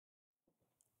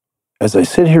As I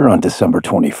sit here on December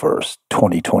 21st,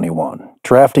 2021,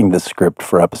 drafting the script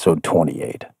for episode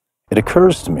 28, it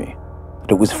occurs to me that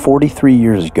it was 43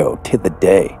 years ago to the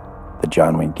day that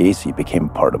John Wayne Gacy became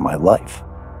a part of my life.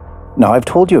 Now, I've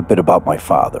told you a bit about my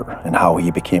father and how he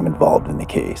became involved in the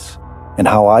case, and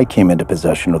how I came into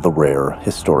possession of the rare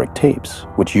historic tapes,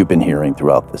 which you've been hearing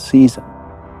throughout this season.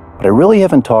 But I really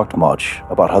haven't talked much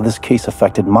about how this case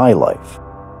affected my life.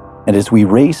 And as we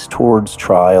race towards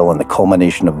trial and the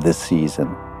culmination of this season,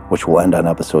 which will end on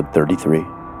episode 33,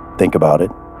 think about it,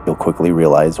 you'll quickly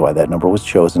realize why that number was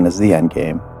chosen as the end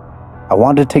game. I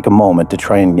wanted to take a moment to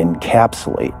try and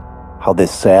encapsulate how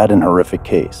this sad and horrific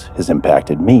case has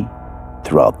impacted me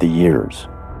throughout the years.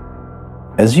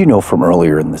 As you know from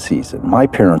earlier in the season, my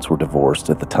parents were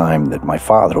divorced at the time that my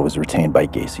father was retained by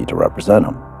Gacy to represent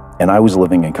him, and I was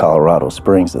living in Colorado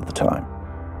Springs at the time,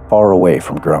 far away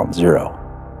from ground zero,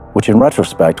 which in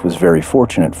retrospect was very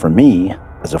fortunate for me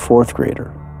as a fourth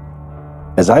grader.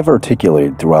 As I've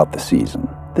articulated throughout the season,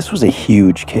 this was a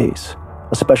huge case,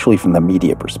 especially from the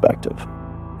media perspective,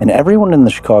 and everyone in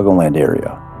the Chicagoland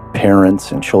area,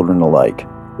 parents and children alike,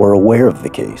 were aware of the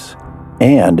case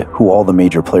and who all the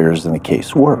major players in the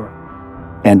case were.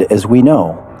 And as we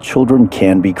know, children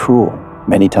can be cruel,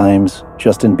 many times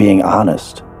just in being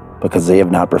honest, because they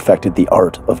have not perfected the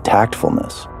art of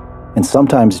tactfulness, and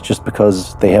sometimes just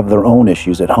because they have their own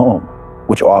issues at home,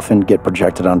 which often get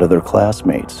projected onto their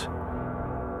classmates.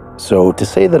 So to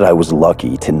say that I was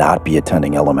lucky to not be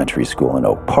attending elementary school in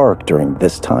Oak Park during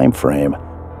this time frame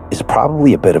is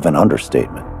probably a bit of an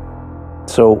understatement.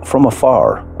 So from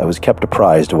afar, I was kept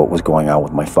apprised of what was going on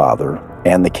with my father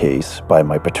and the case by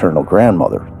my paternal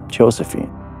grandmother,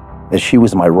 Josephine, as she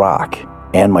was my rock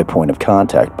and my point of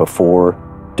contact before,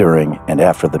 during, and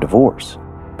after the divorce,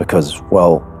 because,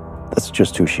 well, that's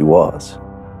just who she was.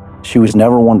 She was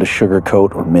never one to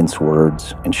sugarcoat or mince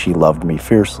words, and she loved me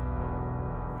fiercely.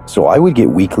 So I would get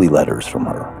weekly letters from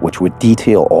her, which would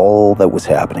detail all that was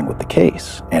happening with the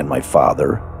case and my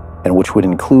father, and which would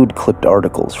include clipped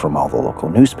articles from all the local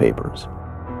newspapers.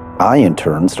 I, in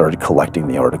turn, started collecting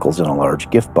the articles in a large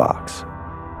gift box,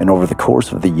 and over the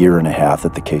course of the year and a half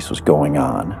that the case was going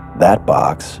on, that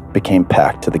box became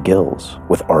packed to the gills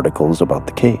with articles about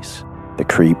the case, the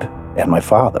creep, and my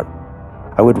father.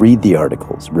 I would read the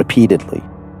articles repeatedly,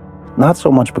 not so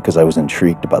much because I was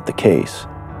intrigued about the case,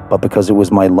 but because it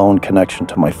was my lone connection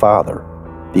to my father.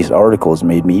 These articles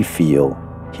made me feel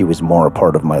he was more a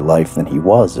part of my life than he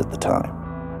was at the time,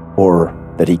 or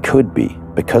that he could be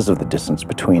because of the distance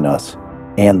between us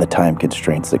and the time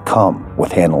constraints that come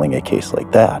with handling a case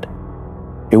like that.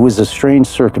 It was a strange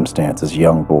circumstance as a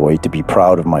young boy to be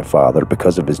proud of my father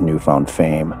because of his newfound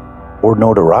fame, or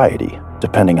notoriety,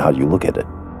 depending how you look at it.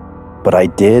 But I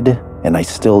did, and I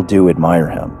still do admire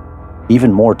him,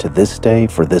 even more to this day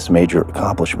for this major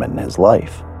accomplishment in his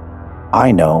life.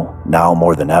 I know, now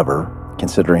more than ever,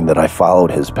 considering that I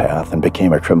followed his path and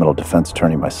became a criminal defense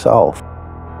attorney myself,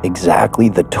 exactly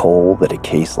the toll that a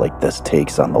case like this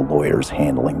takes on the lawyers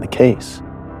handling the case.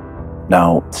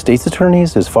 Now, state's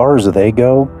attorneys, as far as they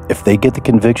go, if they get the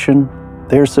conviction,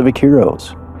 they are civic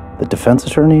heroes. The defense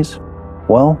attorneys,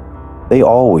 well, they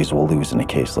always will lose in a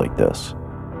case like this.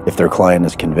 If their client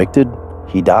is convicted,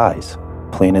 he dies,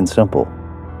 plain and simple.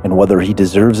 And whether he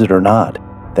deserves it or not,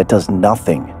 that does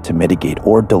nothing to mitigate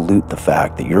or dilute the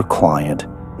fact that your client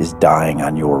is dying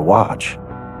on your watch.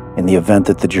 In the event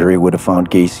that the jury would have found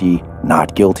Gacy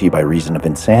not guilty by reason of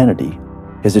insanity,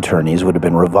 his attorneys would have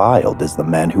been reviled as the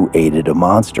men who aided a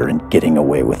monster in getting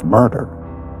away with murder.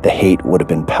 The hate would have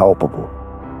been palpable.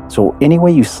 So any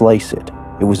way you slice it,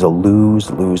 it was a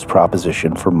lose-lose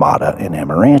proposition for Mata and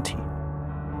Amarante.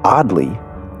 Oddly,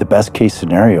 the best case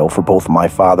scenario for both my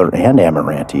father and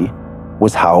Amarante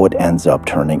was how it ends up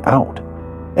turning out,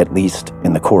 at least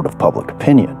in the court of public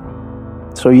opinion.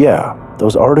 So yeah,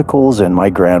 those articles and my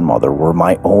grandmother were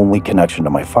my only connection to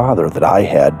my father that I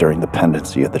had during the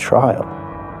pendency of the trial,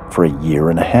 for a year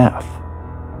and a half.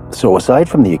 So aside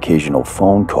from the occasional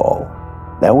phone call,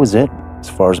 that was it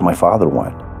as far as my father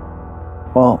went.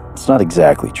 Well, it's not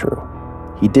exactly true.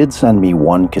 He did send me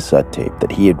one cassette tape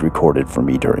that he had recorded for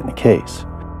me during the case,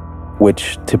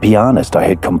 which, to be honest, I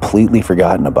had completely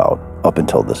forgotten about up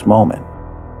until this moment.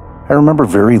 I remember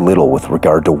very little with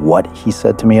regard to what he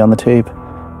said to me on the tape,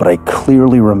 but I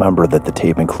clearly remember that the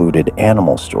tape included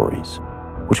animal stories,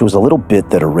 which was a little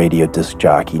bit that a radio disc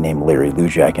jockey named Larry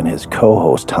Lujak and his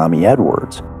co-host Tommy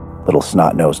Edwards, Little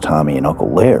Snot-Nosed Tommy and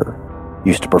Uncle Lair,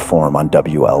 used to perform on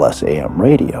WLS AM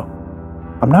radio.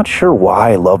 I'm not sure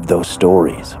why I loved those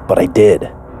stories, but I did,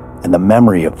 and the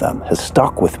memory of them has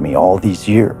stuck with me all these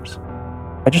years.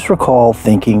 I just recall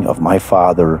thinking of my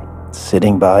father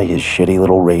sitting by his shitty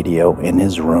little radio in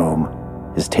his room,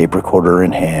 his tape recorder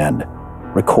in hand,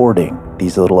 recording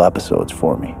these little episodes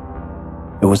for me.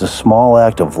 It was a small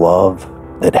act of love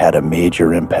that had a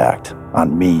major impact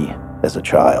on me as a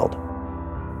child.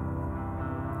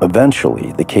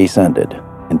 Eventually, the case ended,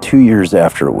 and 2 years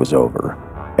after it was over,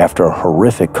 after a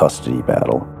horrific custody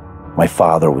battle, my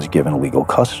father was given legal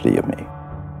custody of me.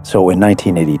 So in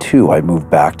 1982, I moved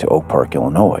back to Oak Park,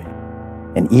 Illinois.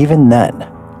 And even then,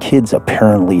 kids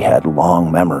apparently had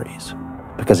long memories,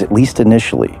 because at least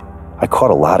initially, I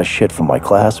caught a lot of shit from my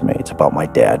classmates about my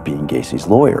dad being Gacy's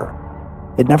lawyer.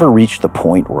 It never reached the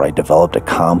point where I developed a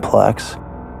complex,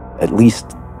 at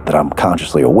least that I'm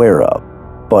consciously aware of,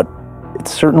 but it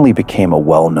certainly became a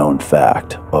well-known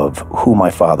fact of who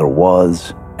my father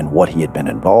was and what he had been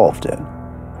involved in.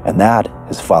 And that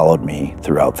has followed me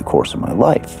throughout the course of my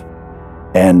life.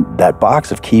 And that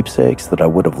box of keepsakes that I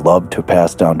would have loved to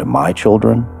pass down to my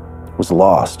children was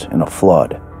lost in a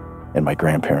flood in my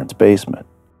grandparents' basement.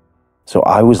 So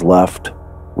I was left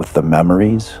with the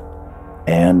memories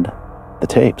and the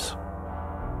tapes.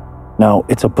 Now,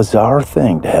 it's a bizarre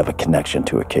thing to have a connection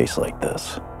to a case like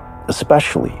this,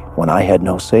 especially when I had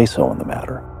no say-so in the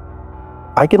matter.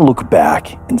 I can look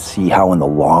back and see how in the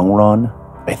long run,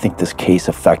 I think this case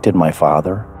affected my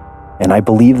father, and I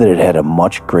believe that it had a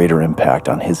much greater impact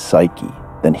on his psyche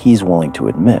than he's willing to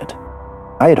admit.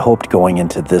 I had hoped going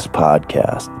into this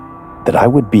podcast that I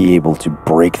would be able to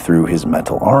break through his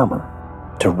mental armor,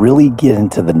 to really get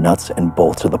into the nuts and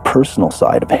bolts of the personal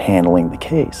side of handling the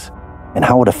case and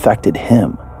how it affected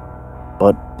him.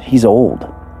 But he's old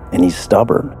and he's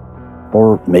stubborn,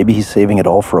 or maybe he's saving it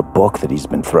all for a book that he's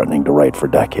been threatening to write for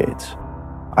decades.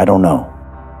 I don't know.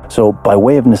 So by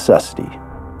way of necessity,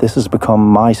 this has become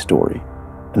my story,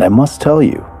 and I must tell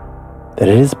you that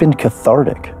it has been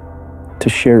cathartic to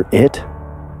share it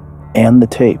and the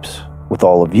tapes with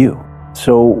all of you.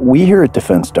 So we here at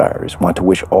Defense Diaries want to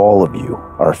wish all of you,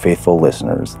 our faithful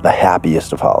listeners, the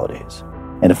happiest of holidays.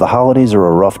 And if the holidays are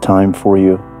a rough time for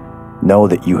you, know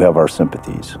that you have our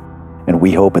sympathies. And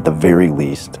we hope at the very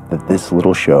least that this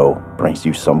little show brings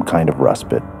you some kind of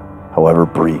respite, however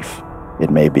brief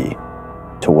it may be,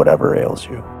 to whatever ails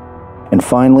you. And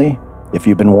finally, if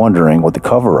you've been wondering what the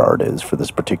cover art is for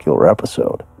this particular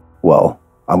episode, well,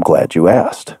 I'm glad you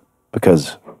asked,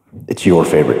 because it's your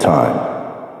favorite time,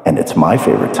 and it's my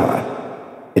favorite time.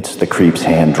 It's the Creep's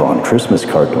hand-drawn Christmas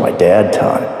card to my dad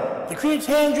time. The Creep's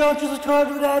hand-drawn Christmas card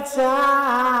to that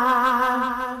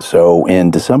time. So in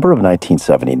December of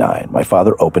 1979, my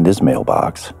father opened his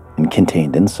mailbox, and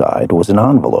contained inside was an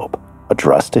envelope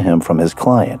addressed to him from his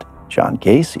client, John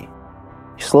Gacy.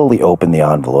 He slowly opened the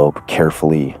envelope,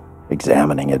 carefully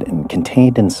examining it, and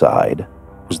contained inside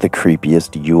was the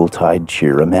creepiest Yuletide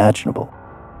cheer imaginable.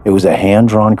 It was a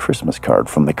hand-drawn Christmas card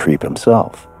from the creep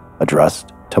himself,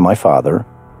 addressed to my father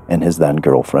and his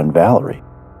then-girlfriend Valerie,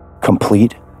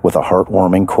 complete with a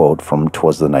heartwarming quote from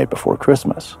 "'Twas the Night Before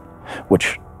Christmas,"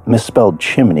 which misspelled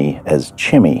chimney as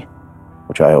chimmy,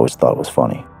 which I always thought was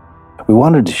funny. We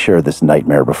wanted to share this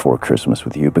nightmare before Christmas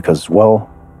with you because, well,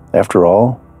 after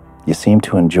all, you seem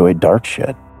to enjoy dark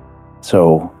shit.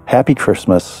 So, happy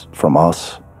Christmas from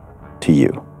us to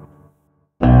you.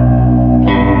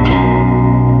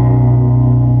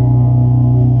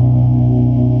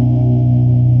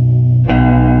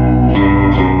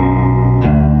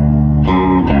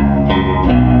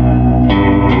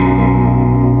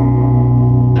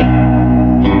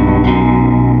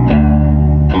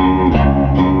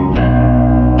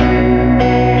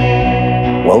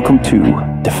 Welcome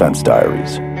to Defense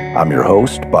Diaries. I'm your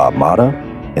host, Bob Mata,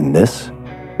 and this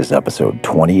is episode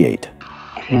 28.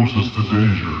 Closest to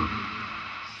danger,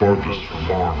 farthest from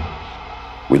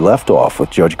harm. We left off with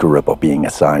Judge Garippo being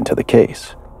assigned to the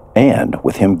case, and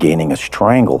with him gaining a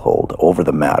stranglehold over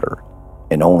the matter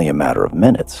in only a matter of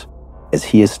minutes, as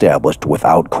he established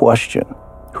without question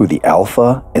who the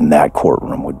alpha in that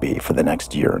courtroom would be for the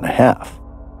next year and a half.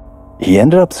 He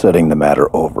ended up setting the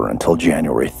matter over until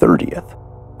January 30th,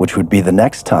 which would be the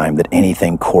next time that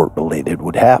anything court-related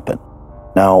would happen.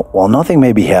 Now, while nothing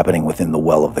may be happening within the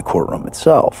well of the courtroom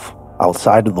itself,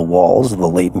 outside of the walls of the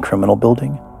latent criminal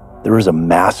building, there is a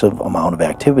massive amount of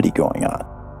activity going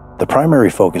on. The primary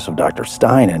focus of Dr.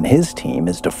 Stein and his team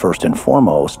is to first and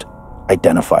foremost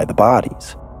identify the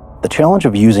bodies. The challenge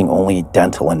of using only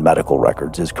dental and medical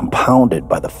records is compounded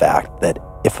by the fact that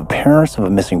if the parents of a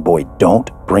missing boy don't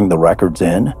bring the records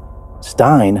in,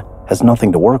 Stein has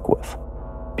nothing to work with.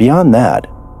 Beyond that,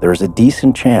 there is a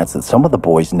decent chance that some of the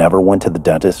boys never went to the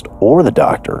dentist or the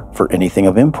doctor for anything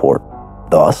of import.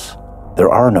 Thus, there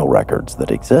are no records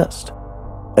that exist.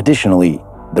 Additionally,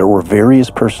 There were various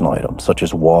personal items such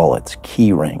as wallets,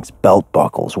 key rings, belt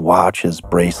buckles, watches,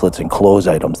 bracelets, and clothes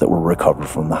items that were recovered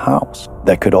from the house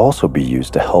that could also be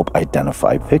used to help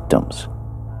identify victims.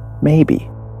 Maybe.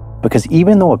 Because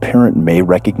even though a parent may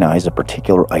recognize a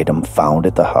particular item found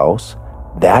at the house,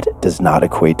 that does not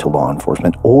equate to law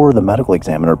enforcement or the medical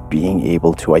examiner being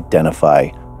able to identify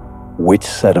which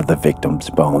set of the victim's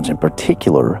bones in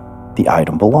particular the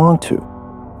item belonged to.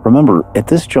 Remember, at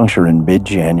this juncture in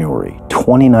mid-January,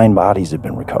 29 bodies have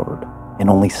been recovered, and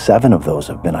only 7 of those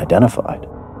have been identified.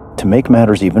 To make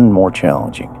matters even more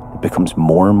challenging, it becomes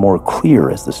more and more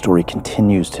clear as the story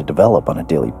continues to develop on a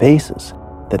daily basis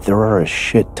that there are a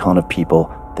shit ton of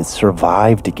people that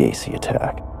survived the Gacy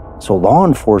attack. So law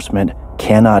enforcement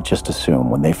cannot just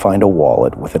assume when they find a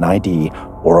wallet with an ID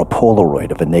or a Polaroid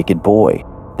of a naked boy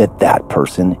that that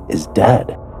person is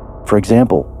dead. For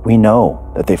example, we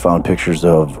know that they found pictures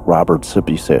of Robert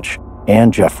Sipusich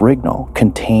and Jeff Rignall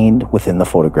contained within the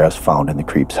photographs found in the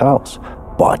creep's house,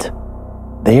 but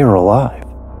they are alive.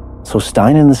 So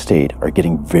Stein and the state are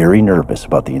getting very nervous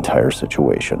about the entire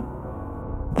situation.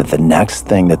 That the next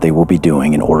thing that they will be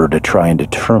doing in order to try and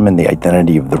determine the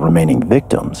identity of the remaining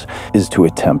victims is to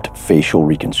attempt facial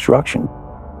reconstruction.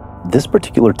 This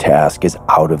particular task is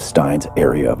out of Stein's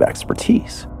area of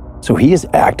expertise. So he is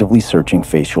actively searching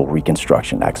facial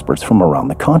reconstruction experts from around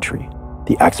the country.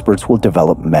 The experts will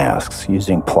develop masks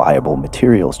using pliable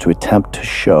materials to attempt to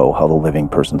show how the living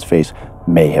person's face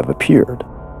may have appeared.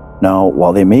 Now,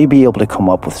 while they may be able to come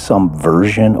up with some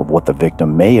version of what the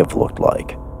victim may have looked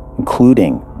like,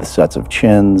 including the sets of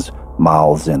chins,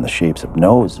 mouths, and the shapes of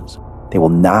noses, they will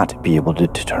not be able to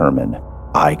determine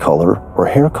eye color or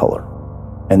hair color.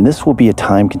 And this will be a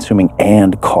time-consuming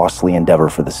and costly endeavor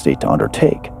for the state to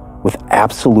undertake, with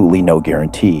absolutely no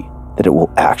guarantee that it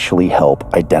will actually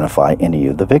help identify any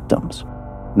of the victims.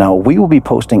 Now, we will be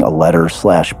posting a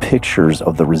letter/pictures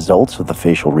of the results of the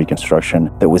facial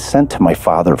reconstruction that was sent to my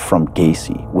father from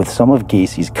Gacy, with some of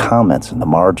Gacy's comments in the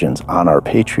margins on our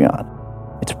Patreon.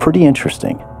 It's pretty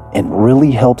interesting and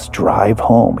really helps drive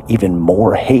home even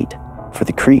more hate for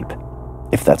the creep,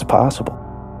 if that's possible.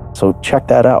 So check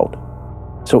that out.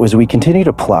 So as we continue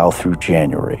to plow through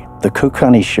January, the Cook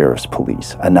County Sheriff's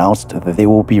Police announced that they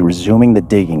will be resuming the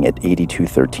digging at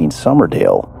 8213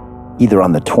 Summerdale either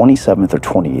on the 27th or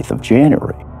 28th of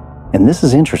January. And this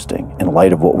is interesting in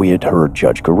light of what we had heard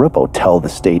Judge Garippo tell the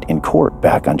state in court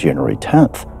back on January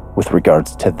 10th with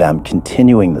regards to them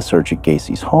continuing the search at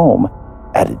Gacy's home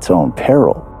at its own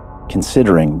peril,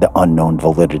 considering the unknown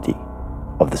validity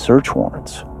of the search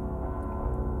warrants.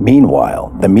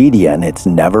 Meanwhile, the media in its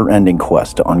never-ending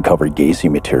quest to uncover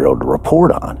Gacy material to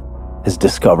report on has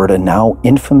discovered a now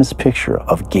infamous picture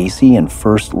of Gacy and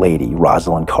First Lady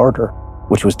Rosalind Carter,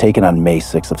 which was taken on May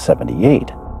 6th of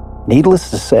 78. Needless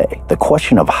to say, the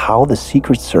question of how the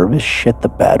Secret Service shit the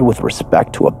bed with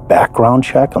respect to a background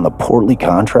check on the portly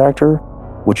contractor,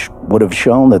 which would have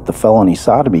shown that the felony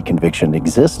sodomy conviction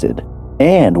existed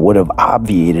and would have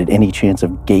obviated any chance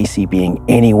of Gacy being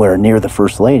anywhere near the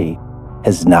First Lady,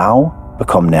 has now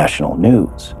become national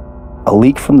news. A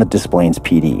leak from the Des Plaines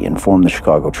PD informed the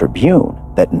Chicago Tribune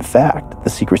that, in fact, the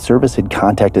Secret Service had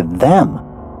contacted them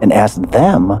and asked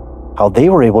them how they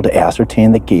were able to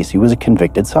ascertain that Gacy was a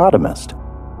convicted sodomist.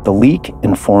 The leak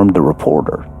informed the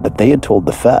reporter that they had told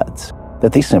the feds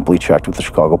that they simply checked with the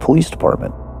Chicago Police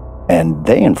Department, and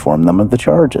they informed them of the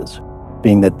charges,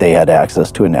 being that they had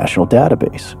access to a national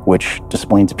database, which Des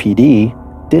Plaines PD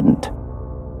didn't.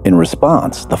 In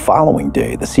response, the following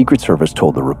day, the Secret Service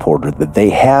told the reporter that they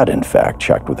had, in fact,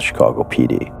 checked with the Chicago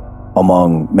PD,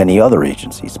 among many other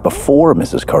agencies, before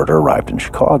Mrs. Carter arrived in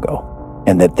Chicago,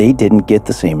 and that they didn't get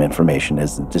the same information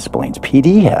as the Des Plaines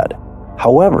PD had.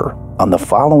 However, on the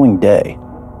following day,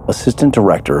 Assistant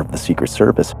Director of the Secret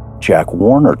Service, Jack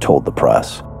Warner, told the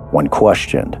press, when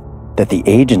questioned, that the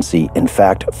agency, in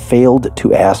fact, failed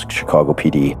to ask Chicago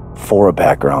PD for a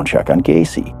background check on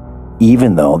Gacy,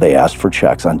 even though they asked for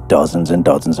checks on dozens and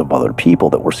dozens of other people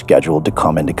that were scheduled to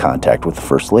come into contact with the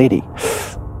First Lady.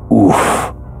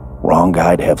 Oof, wrong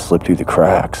guy to have slipped through the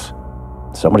cracks.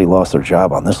 Somebody lost their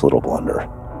job on this little blunder.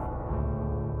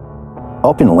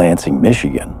 Up in Lansing,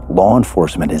 Michigan, law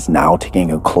enforcement is now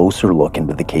taking a closer look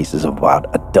into the cases of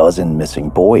about a dozen missing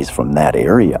boys from that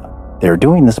area. They're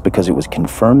doing this because it was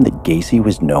confirmed that Gacy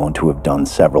was known to have done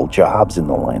several jobs in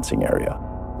the Lansing area.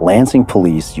 Lansing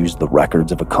police used the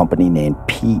records of a company named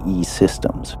PE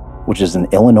Systems, which is an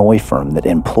Illinois firm that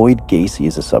employed Gacy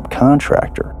as a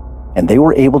subcontractor, and they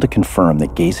were able to confirm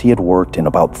that Gacy had worked in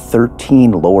about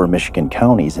 13 lower Michigan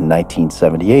counties in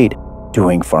 1978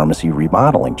 doing pharmacy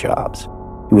remodeling jobs.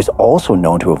 He was also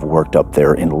known to have worked up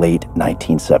there in late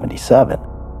 1977,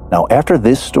 Now, after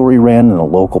this story ran in a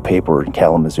local paper in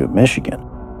Kalamazoo, Michigan,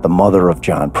 the mother of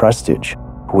John Prestige,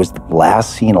 who was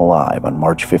last seen alive on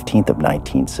March 15th of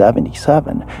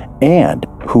 1977, and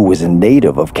who was a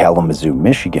native of Kalamazoo,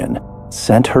 Michigan,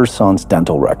 sent her son's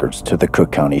dental records to the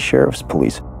Cook County Sheriff's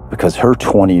Police because her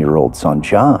 20-year-old son,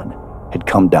 John, had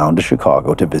come down to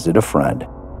Chicago to visit a friend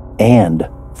and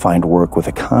find work with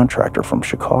a contractor from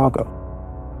Chicago.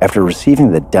 After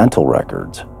receiving the dental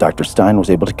records, Dr. Stein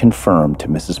was able to confirm to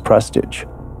Mrs. Prestige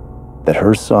that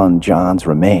her son John's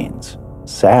remains,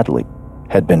 sadly,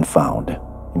 had been found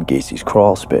in Gacy's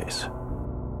crawl space.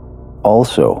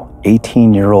 Also,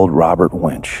 18-year-old Robert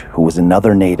Winch, who was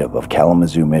another native of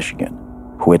Kalamazoo, Michigan,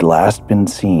 who had last been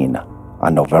seen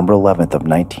on November 11th of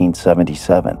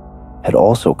 1977, had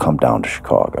also come down to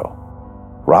Chicago.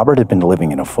 Robert had been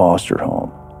living in a foster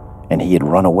home, and he had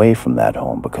run away from that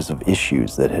home because of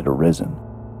issues that had arisen.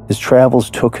 His travels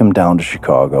took him down to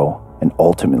Chicago and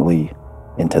ultimately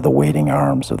into the waiting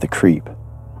arms of the creep.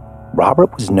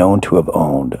 Robert was known to have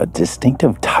owned a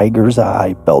distinctive tiger's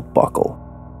eye belt buckle,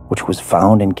 which was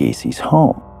found in Gacy's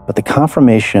home. But the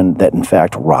confirmation that in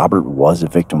fact Robert was a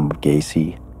victim of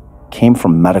Gacy came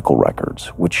from medical records,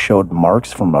 which showed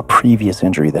marks from a previous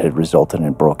injury that had resulted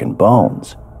in broken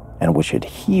bones and which had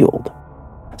healed.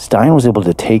 Stein was able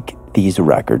to take these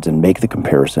records and make the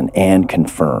comparison and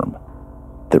confirm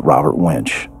that Robert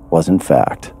Winch was in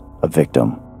fact a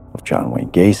victim of John Wayne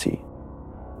Gacy.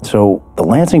 So the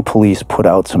Lansing police put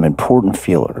out some important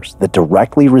feelers that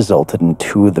directly resulted in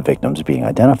two of the victims being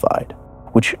identified,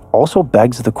 which also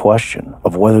begs the question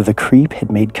of whether the creep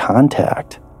had made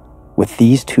contact with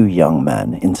these two young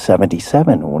men in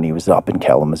 '77 when he was up in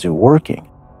Kalamazoo working.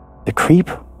 The creep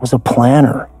was a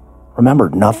planner. Remember,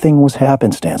 nothing was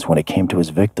happenstance when it came to his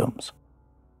victims.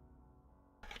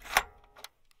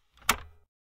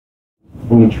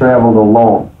 When you traveled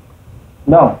alone?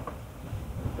 No.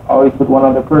 Always with one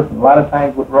other person. A lot of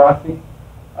times with Rossi.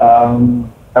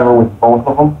 Ever with both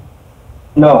of them?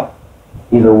 No.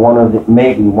 Either one or the,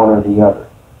 maybe one or the other.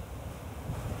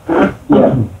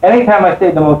 Yeah. Anytime I stayed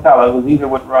in the motel, it was either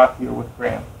with Rossi or with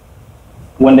Graham.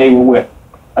 When they were with.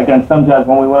 Like on some jobs,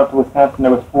 when we went up to Wisconsin,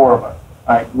 there was 4 of us.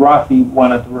 All right, Rossi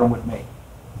wanted the room with me.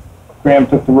 Graham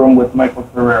took the room with Michael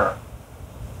Ferreira.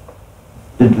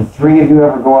 Did the 3 of you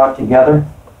ever go out together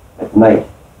at night?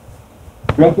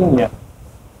 Drinking, yeah.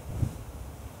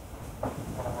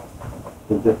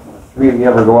 Did the 3 of you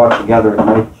ever go out together at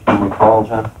night that you can recall,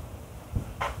 John?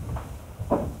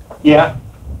 Yeah.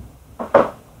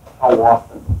 How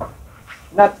often?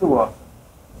 Not too often.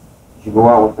 Did you go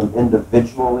out with them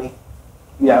individually?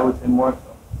 Yeah, I would say more so.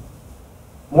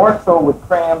 More so with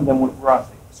Graham than with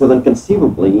Rossi. So then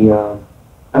conceivably,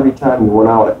 every time you went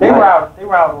out at night... They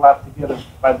were out a lot together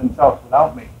by themselves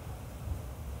without me.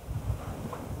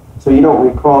 So you don't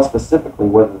recall specifically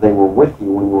whether they were with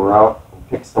you when you were out and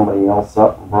picked somebody else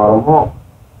up and brought them home.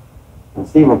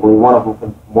 Conceivably,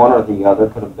 one or the other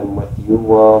could have been with you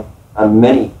on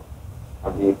many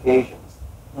of the occasions.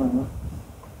 Mm-hmm.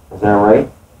 Is that right?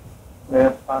 Yeah,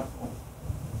 it's possible.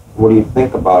 What do you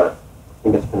think about it?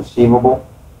 Think it's conceivable?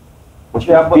 What's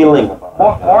your Yeah, feeling about it?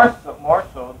 More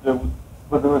so.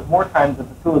 But there was more times that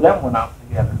the 2 of them went out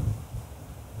together.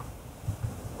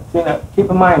 See, now, keep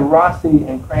in mind, Rossi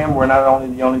and Graham were not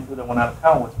only the only 2 that went out of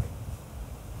town with me.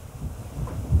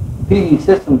 PE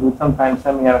Systems would sometimes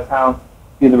send me out of town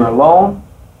either alone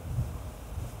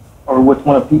or with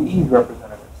one of PE's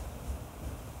representatives.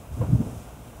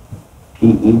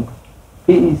 PE?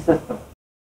 PE Systems.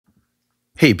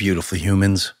 Hey, beautiful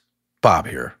humans. Bob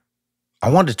here. I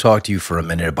wanted to talk to you for a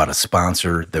minute about a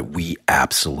sponsor that we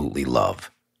absolutely love.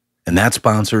 And that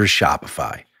sponsor is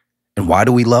Shopify. And why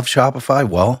do we love Shopify?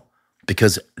 Well,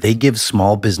 because they give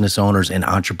small business owners and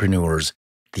entrepreneurs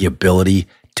the ability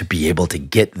to be able to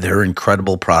get their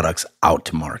incredible products out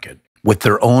to market with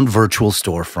their own virtual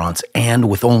storefronts and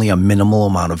with only a minimal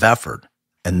amount of effort.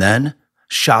 And then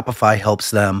Shopify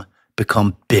helps them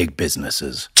become big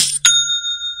businesses.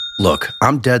 Look,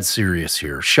 I'm dead serious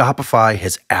here. Shopify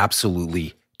has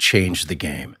absolutely changed the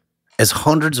game. As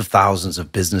hundreds of thousands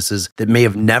of businesses that may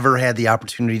have never had the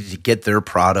opportunity to get their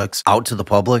products out to the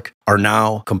public are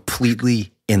now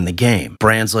completely in the game.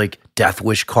 Brands like Death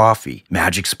Wish Coffee,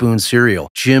 Magic Spoon Cereal,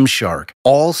 Gymshark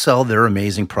all sell their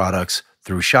amazing products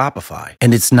through Shopify.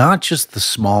 And it's not just the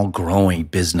small growing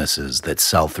businesses that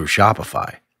sell through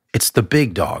Shopify. It's the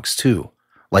big dogs too,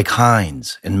 like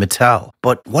Heinz and Mattel.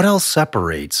 But what else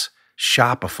separates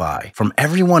Shopify from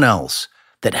everyone else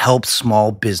that helps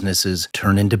small businesses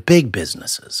turn into big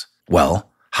businesses? Well,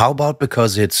 How about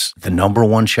because it's the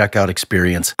 #1 checkout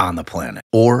experience on the planet?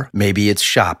 Or maybe it's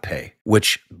Shop Pay,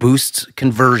 which boosts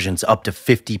conversions up to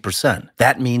 50%.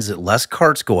 That means that less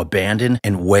carts go abandoned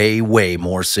and way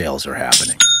more sales are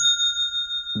happening.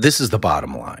 This is the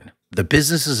bottom line. The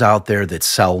businesses out there that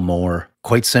sell more,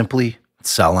 quite simply,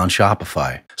 sell on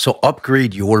Shopify. So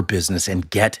upgrade your business and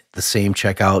get the same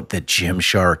checkout that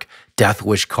Gymshark, Death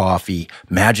Wish Coffee,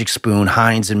 Magic Spoon,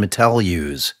 Heinz, and Mattel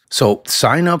use. So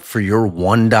sign up for your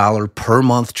 $1 per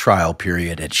month trial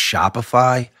period at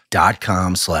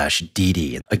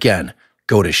shopify.com/DD. Again,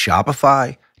 go to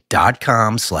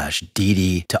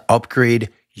shopify.com/DD to upgrade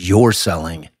your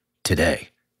selling today.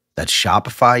 That's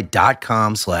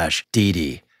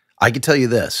shopify.com/DD. I can tell you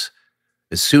this.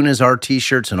 As soon as our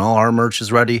t-shirts and all our merch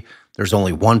is ready, there's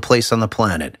only one place on the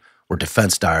planet where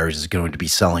Defense Diaries is going to be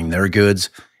selling their goods,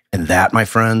 and that, my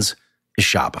friends, is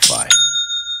Shopify.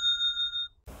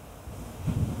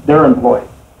 They're employees.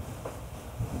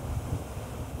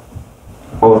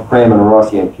 Both Cram and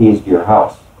Rossi had keys to your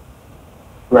house,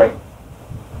 Right.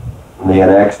 and they had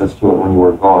access to it when you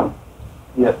were gone.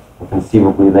 Yes, And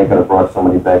conceivably, they could have brought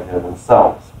somebody back there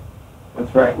themselves.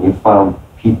 that's right. And you found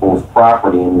people's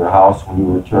property in your house when you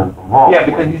returned from home. Yeah,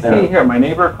 because you see here, my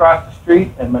neighbor across the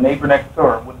street and my neighbor next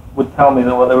door would tell me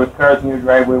that, well, there was cars in your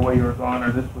driveway while you were gone, or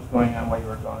this was going on while you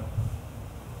were gone.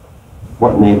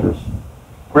 What neighbors?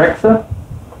 Rexa,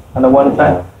 on the one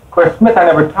side. Of course, Smith I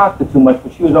never talked to too much,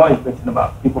 but she was always bitching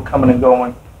about people coming and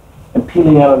going and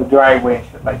peeling out of the driveway and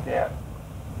shit like that.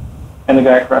 And the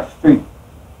guy across the street.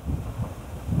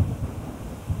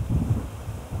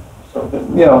 So,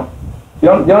 you know,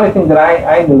 the only thing that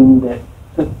I knew that,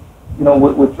 you know,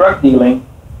 with drug dealing,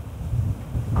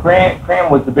 Cram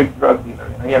was the big drug dealer.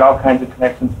 You know, he had all kinds of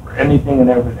connections for anything and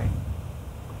everything.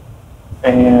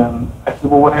 And I said,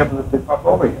 well, what happens if they fuck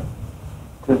over you?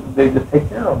 Because they just take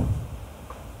care of them.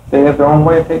 They have their own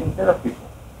way of taking care of people.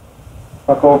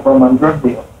 Fuck over them on drug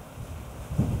deals.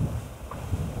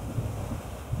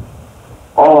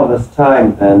 All of this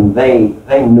time, then,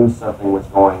 they knew something was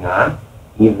going on,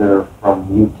 either from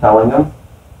you telling them,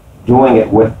 doing it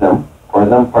with them, or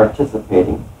them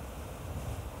participating.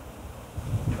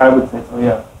 I would say so,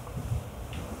 yeah.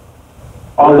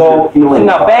 What is your Although, feeling see,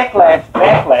 now about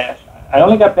backlash, I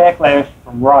only got backlash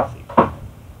from Rossi.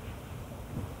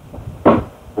 Was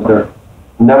there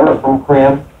never from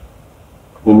Cram?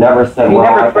 He never said, He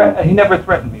well, never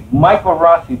threatened me. Michael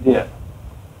Rossi did.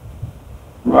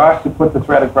 Rossi put the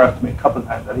threat across to me a couple of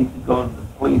times that he could go to the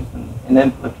police and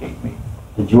implicate me.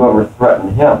 did you ever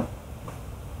threaten him?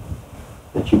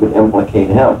 That you could implicate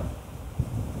him?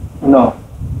 No.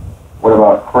 What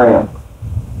about Cram?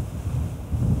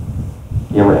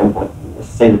 You ever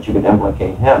say that you could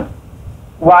implicate him?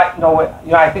 Well, I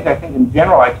think in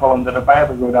general I told him that if I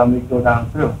ever go down, they'd go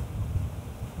down too.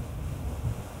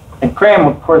 And Cram,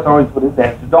 of course, always put his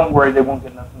attitude, don't worry, they won't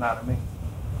get nothing out of me.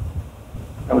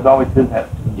 That was always his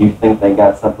attitude. Do you think they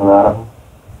got something out of him?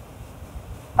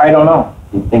 I don't know.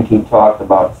 Do you think he talked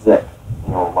about Zick?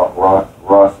 You know, about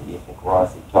Rossi? Do you think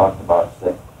Rossi talked about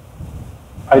Zick?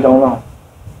 I don't know.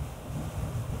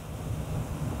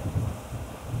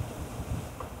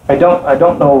 I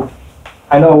don't know.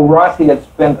 I know Rossi had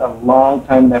spent a long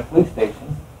time in that police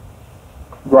station.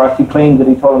 Rossi claimed that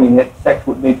he told him he had sex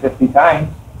with me 50 times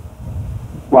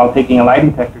while taking a lie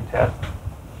detector test.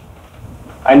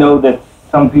 I know that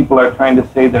some people are trying to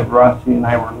say that Rossi and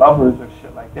I were lovers or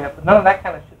shit like that, but none of that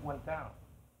kind of shit went down.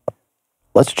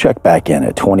 Let's check back in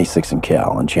at 26 and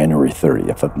Cal on January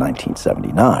 30th of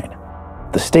 1979.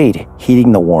 The state,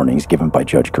 heeding the warnings given by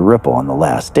Judge Garippo on the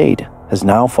last date, has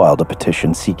now filed a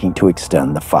petition seeking to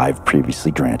extend the 5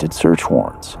 previously granted search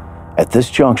warrants. At this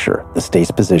juncture, the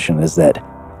state's position is that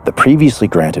the previously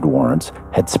granted warrants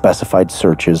had specified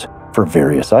searches for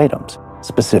various items,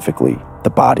 specifically the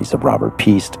bodies of Robert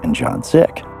Piest and John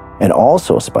Zick, and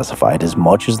also specified as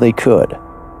much as they could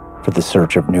for the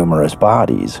search of numerous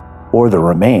bodies or the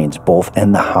remains both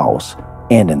in the house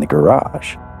and in the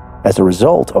garage. As a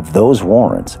result of those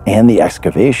warrants and the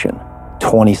excavation,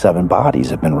 27 bodies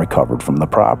have been recovered from the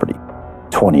property,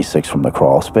 26 from the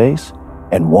crawl space,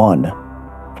 and 1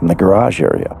 from the garage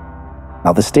area.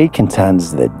 Now, the state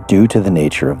contends that due to the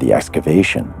nature of the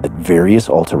excavation, that various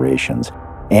alterations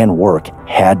and work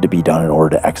had to be done in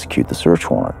order to execute the search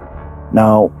warrant.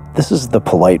 Now, this is the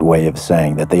polite way of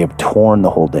saying that they have torn the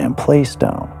whole damn place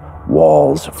down.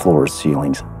 Walls, floors,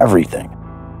 ceilings, everything.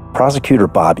 Prosecutor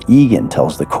Bob Egan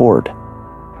tells the court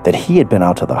that he had been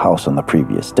out to the house on the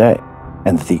previous day,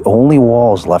 and that the only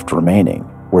walls left remaining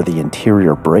were the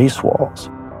interior brace walls.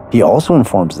 He also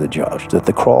informs the judge that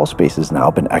the crawl space has now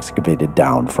been excavated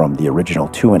down from the original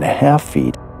 2.5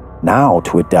 feet now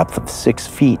to a depth of 6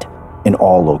 feet in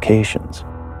all locations.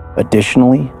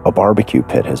 Additionally, a barbecue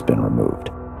pit has been removed,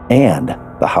 and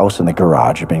the house and the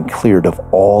garage have been cleared of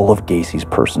all of Gacy's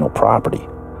personal property.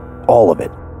 All of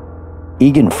it.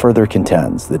 Egan further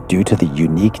contends that due to the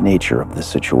unique nature of the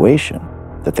situation,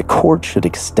 that the court should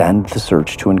extend the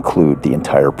search to include the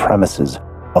entire premises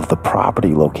of the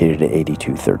property located at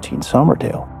 8213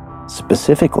 Somerdale.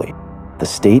 Specifically, the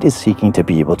state is seeking to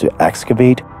be able to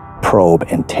excavate, probe,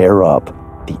 and tear up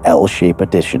the L-shaped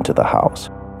addition to the house,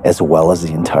 as well as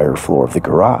the entire floor of the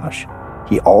garage.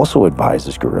 He also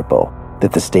advises Garippo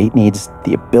that the state needs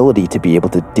the ability to be able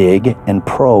to dig and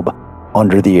probe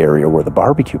under the area where the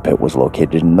barbecue pit was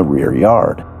located in the rear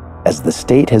yard, as the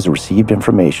state has received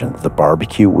information that the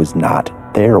barbecue was not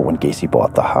there when Gacy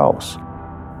bought the house.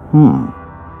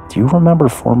 Do you remember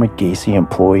former Gacy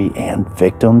employee and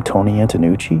victim Tony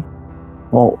Antonucci?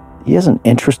 Well, he has an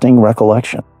interesting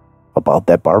recollection about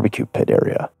that barbecue pit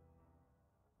area.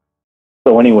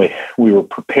 So anyway, he was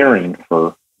preparing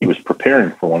for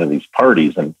one of these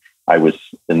parties, and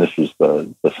this was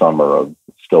the summer of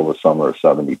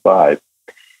 75.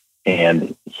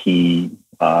 And he,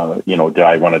 did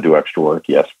I want to do extra work?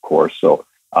 Yes, of course. So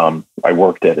I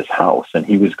worked at his house, and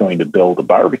he was going to build a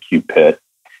barbecue pit,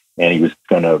 and he was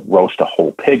going to roast a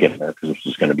whole pig in there because this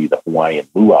was going to be the Hawaiian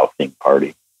luau theme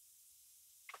party.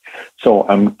 So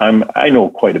I know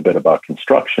quite a bit about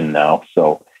construction now.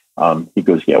 So he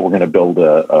goes, yeah, we're going to build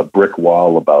a brick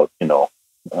wall about,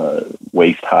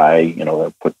 waist high,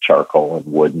 put charcoal and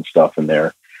wood and stuff in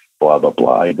there, blah, blah,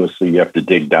 blah. He goes, so you have to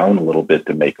dig down a little bit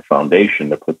to make a foundation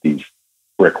to put these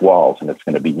brick walls. And it's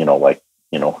going to be, 4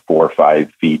 or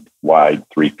 5 feet wide,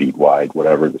 3 feet wide,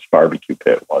 whatever this barbecue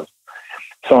pit was.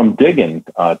 So I'm digging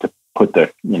to put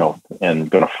and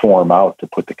going to form out to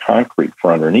put the concrete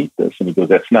for underneath this. And he goes,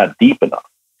 that's not deep enough.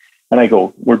 And I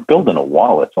go, we're building a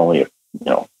wall. It's only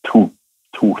 2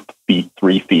 feet,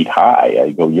 3 feet high.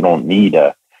 I go, you don't need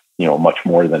much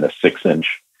more than a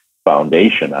 6-inch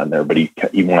foundation on there. But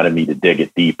he wanted me to dig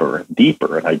it deeper and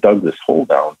deeper. And I dug this hole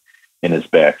down in his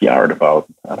backyard about,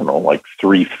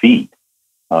 3 feet,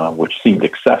 which seemed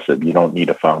excessive. You don't need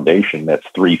a foundation that's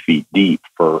 3 feet deep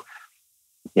for,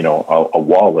 a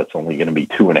wall that's only going to be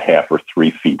 2.5 or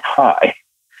 3 feet high.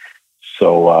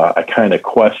 So I kind of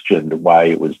questioned why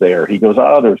it was there. He goes,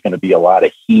 there's going to be a lot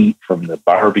of heat from the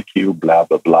barbecue, blah,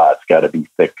 blah, blah. It's got to be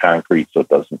thick concrete so it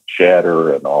doesn't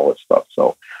shatter and all this stuff.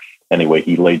 So anyway,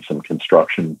 he laid some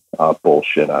construction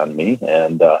bullshit on me.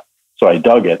 And so I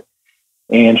dug it.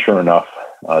 And sure enough,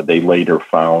 they later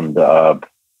found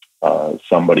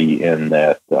somebody in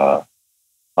that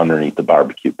underneath the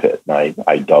barbecue pit. And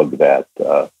I dug that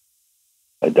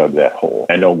hole.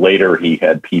 I know later he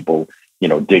had people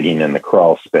digging in the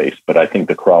crawl space, but I think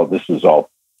this was all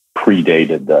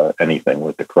predated anything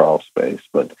with the crawl space.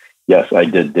 But yes, I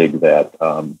did dig that.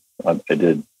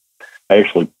 I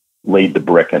actually laid the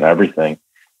brick and everything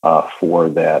for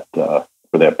that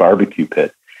barbecue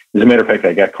pit. As a matter of fact,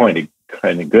 I got kind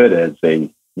of good as a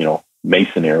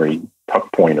masonry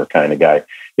tuck pointer kind of guy.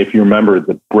 If you remember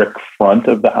the brick front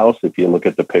of the house, if you look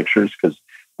at the pictures, because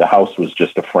the house was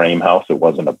just a frame house, it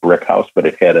wasn't a brick house, but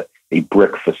it had a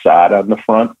brick facade on the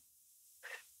front.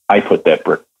 I put that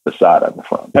brick facade on the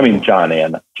front. I mean, John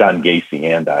Gacy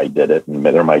and I did it, and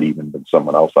there might even been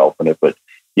someone else helping it. But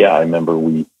yeah, I remember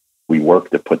we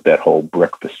worked to put that whole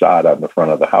brick facade on the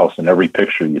front of the house. And every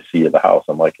picture you see of the house,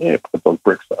 I'm like, hey, put those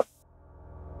bricks up.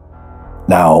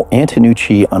 Now,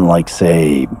 Antonucci, unlike,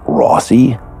 say,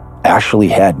 Rossi, actually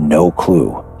had no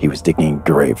clue he was digging a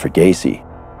grave for Gacy.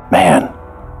 Man,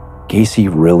 Gacy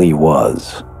really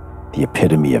was the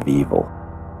epitome of evil.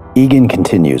 Egan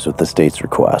continues with the state's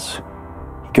requests.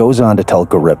 He goes on to tell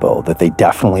Garippo that they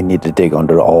definitely need to dig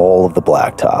under all of the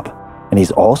blacktop, and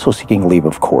he's also seeking leave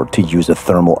of court to use a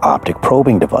thermal optic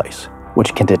probing device,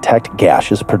 which can detect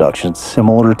gaseous production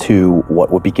similar to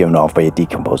what would be given off by a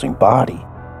decomposing body.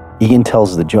 Egan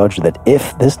tells the judge that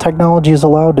if this technology is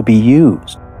allowed to be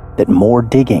used, that more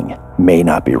digging may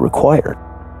not be required.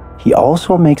 He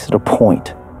also makes it a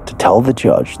point to tell the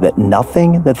judge that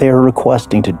nothing that they are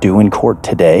requesting to do in court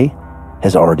today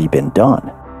has already been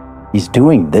done. He's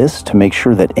doing this to make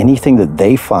sure that anything that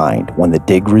they find when the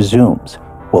dig resumes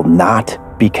will not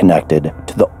be connected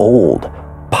to the old,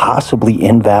 possibly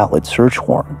invalid search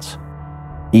warrants.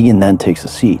 Egan then takes a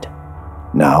seat.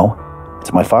 Now,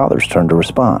 it's my father's turn to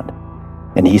respond.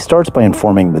 And he starts by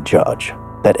informing the judge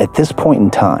that at this point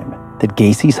in time, that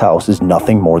Gacy's house is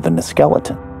nothing more than a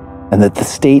skeleton, and that the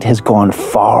state has gone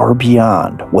far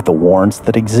beyond what the warrants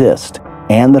that exist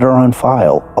and that are on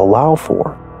file allow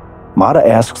for. Mata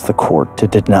asks the court to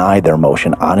deny their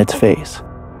motion on its face,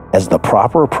 as the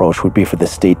proper approach would be for the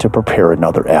state to prepare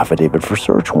another affidavit for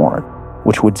search warrant,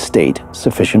 which would state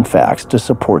sufficient facts to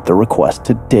support the request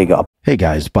to dig up. Hey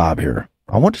guys, Bob here.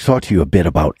 I want to talk to you a bit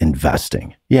about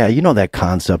investing. Yeah, you know that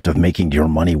concept of making your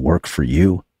money work for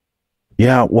you?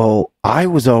 Yeah, well, I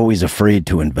was always afraid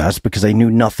to invest because I knew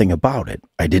nothing about it.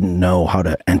 I didn't know how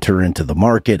to enter into the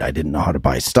market. I didn't know how to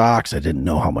buy stocks. I didn't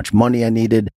know how much money I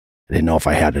needed. I didn't know if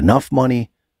I had enough money.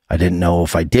 I didn't know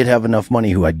if I did have enough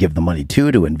money, who I'd give the money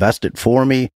to invest it for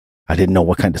me. I didn't know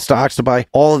what kind of stocks to buy,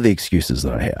 all of the excuses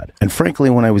that I had. And frankly,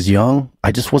 when I was young,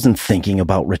 I just wasn't thinking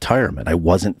about retirement. I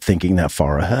wasn't thinking that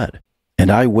far ahead. And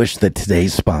I wish that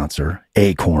today's sponsor,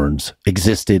 Acorns,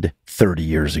 existed 30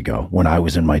 years ago when I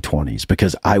was in my 20s,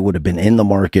 because I would have been in the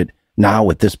market now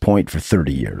at this point for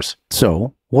 30 years.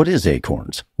 So what is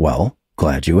Acorns? Well,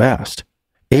 glad you asked.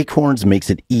 Acorns makes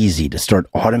it easy to start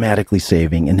automatically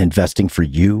saving and investing for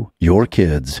you, your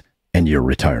kids, and your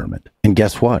retirement. And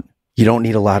guess what? You don't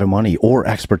need a lot of money or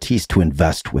expertise to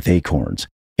invest with Acorns.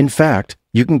 In fact,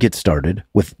 you can get started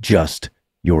with just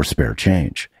your spare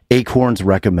change. Acorns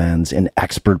recommends an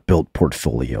expert-built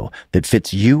portfolio that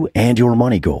fits you and your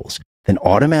money goals, then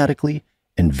automatically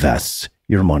invests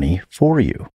your money for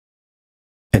you.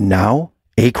 And now,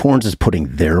 Acorns is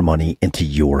putting their money into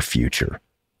your future.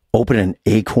 Open an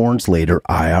Acorns Later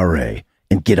IRA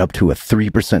and get up to a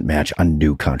 3% match on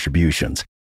new contributions.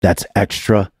 That's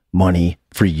extra money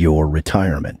for your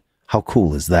retirement. How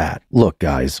cool is that? Look,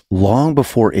 guys, long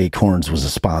before Acorns was a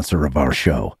sponsor of our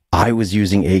show, I was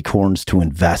using Acorns to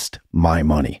invest my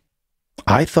money.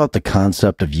 I thought the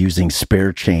concept of using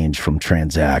spare change from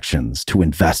transactions to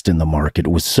invest in the market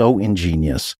was so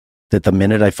ingenious that the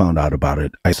minute I found out about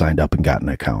it, I signed up and got an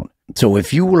account. So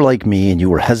if you were like me and you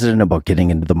were hesitant about getting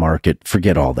into the market,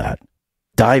 forget all that.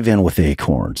 Dive in with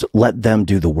Acorns. Let them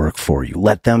do the work for you.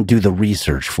 Let them do the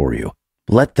research for you.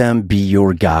 Let them be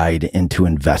your guide into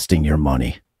investing your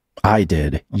money. I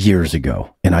did years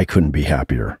ago, and I couldn't be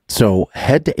happier. So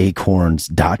head to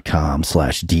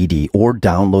acorns.com/DD or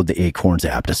download the Acorns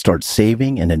app to start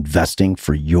saving and investing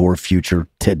for your future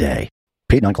today.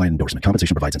 Paid non-client endorsement.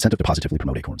 Compensation provides incentive to positively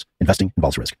promote Acorns. Investing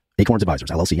involves risk. Acorns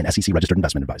Advisors, LLC, an SEC registered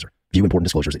investment advisor. View important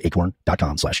disclosures at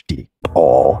acorn.com/DD.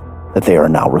 All that they are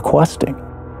now requesting.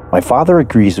 My father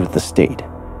agrees with the state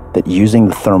that using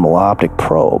the thermal optic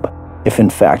probe, if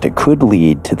in fact it could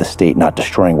lead to the state not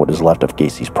destroying what is left of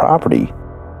Gacy's property,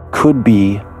 could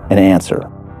be an answer.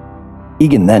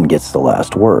 Egan then gets the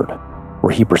last word,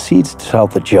 where he proceeds to tell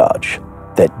the judge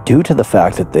that due to the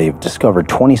fact that they've discovered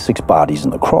 26 bodies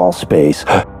in the crawl space,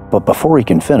 but before he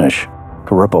can finish,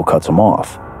 Garippo cuts him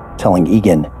off, telling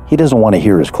Egan he doesn't want to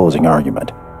hear his closing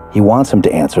argument. He wants him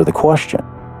to answer the question,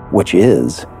 which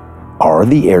is, are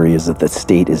the areas that the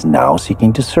state is now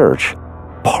seeking to search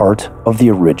part of the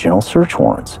original search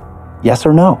warrants? Yes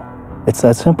or no? It's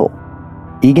that simple.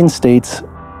 Egan states,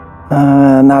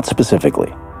 not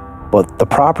specifically, but the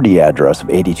property address of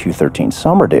 8213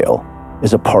 Summerdale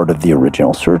is a part of the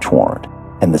original search warrant,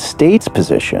 and the state's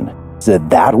position is that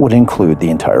that would include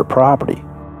the entire property.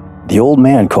 The old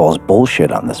man calls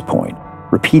bullshit on this point,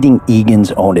 repeating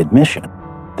Egan's own admission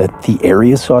that the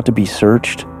areas sought to be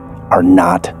searched are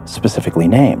not specifically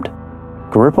named.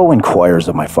 Garippo inquires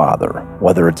of my father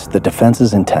whether it's the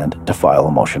defense's intent to file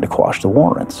a motion to quash the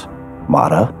warrants.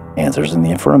 Mata answers in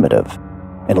the affirmative.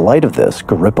 In light of this,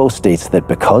 Garippo states that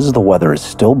because the weather is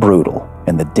still brutal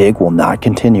and the dig will not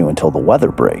continue until the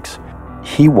weather breaks,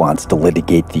 he wants to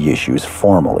litigate the issues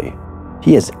formally.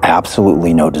 He has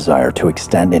absolutely no desire to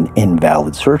extend an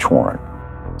invalid search warrant.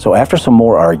 So after some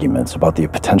more arguments about the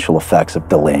potential effects of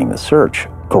delaying the search,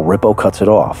 Garippo cuts it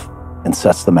off and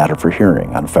sets the matter for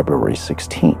hearing on February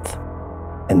 16th.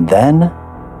 And then,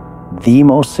 the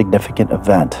most significant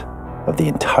event of the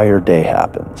entire day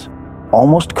happens,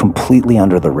 almost completely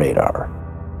under the radar.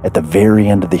 At the very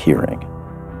end of the hearing,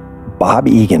 Bob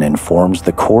Egan informs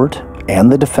the court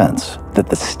and the defense that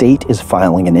the state is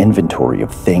filing an inventory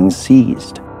of things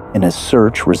seized in a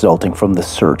search resulting from the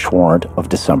search warrant of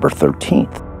December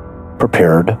 13th,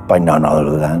 prepared by none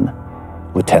other than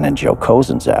Lieutenant Joe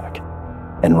Kozenczak.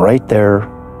 And right there,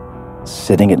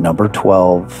 sitting at number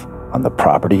 12 on the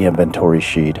property inventory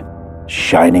sheet,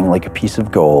 shining like a piece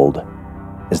of gold,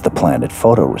 is the planted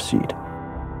photo receipt.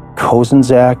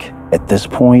 Kozenczak, at this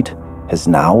point, has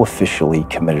now officially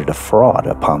committed a fraud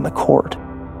upon the court,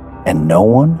 and no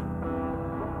one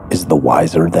is the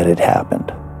wiser that it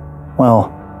happened.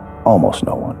 Well, almost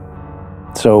no one.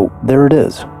 So there it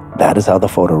is. That is how the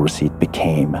photo receipt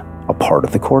became a part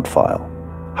of the court file,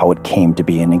 how it came to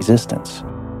be in existence.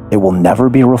 It will never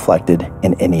be reflected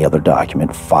in any other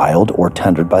document filed or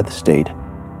tendered by the state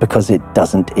because it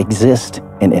doesn't exist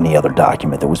in any other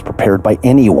document that was prepared by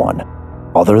anyone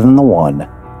other than the one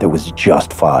that was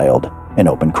just filed in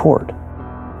open court.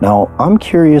 Now, I'm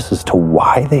curious as to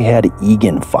why they had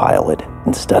Egan file it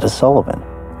instead of Sullivan,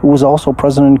 who was also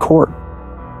present in court.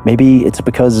 Maybe it's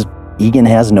because Egan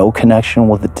has no connection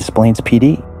with the Des Plaines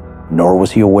PD, nor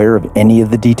was he aware of any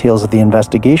of the details of the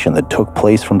investigation that took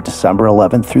place from December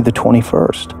 11th through the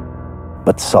 21st.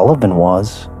 But Sullivan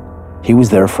was. He was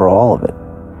there for all of it.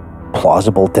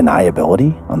 Plausible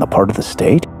deniability on the part of the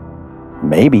state?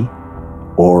 Maybe.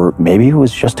 Or maybe it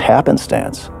was just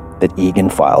happenstance that Egan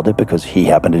filed it because he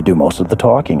happened to do most of the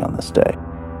talking on this day.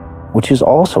 Which is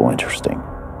also interesting,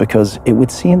 because it would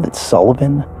seem that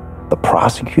Sullivan, the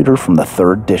prosecutor from the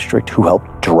 3rd District who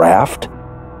helped draft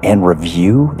and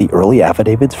review the early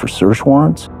affidavits for search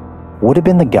warrants, would have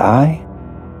been the guy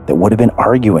that would have been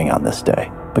arguing on this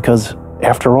day. Because,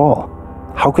 after all,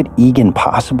 how could Egan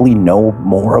possibly know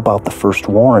more about the first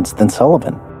warrants than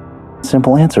Sullivan?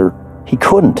 Simple answer, he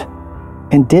couldn't,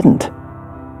 and didn't.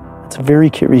 It's very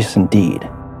curious indeed.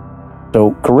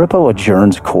 So, Garippo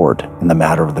adjourns court in the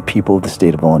matter of the people of the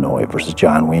state of Illinois versus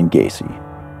John Wayne Gacy,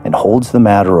 and holds the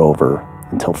matter over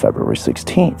until February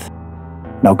 16th.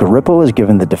 Now, Garippo has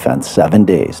given the defense 7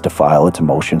 days to file its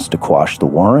motions to quash the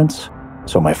warrants,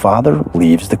 so my father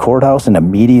leaves the courthouse and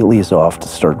immediately is off to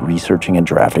start researching and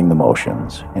drafting the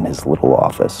motions in his little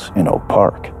office in Oak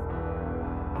Park.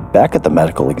 Back at the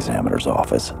medical examiner's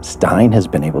office, Stein has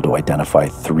been able to identify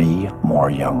 3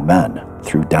 more young men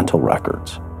through dental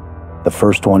records. The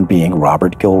first one being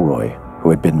Robert Gilroy, who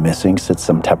had been missing since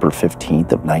September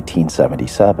 15th of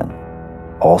 1977.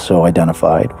 Also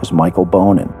identified was Michael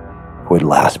Bonin, who had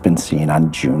last been seen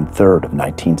on June 3rd of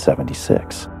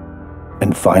 1976.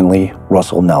 And finally,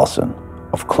 Russell Nelson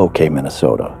of Cloquet,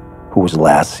 Minnesota, who was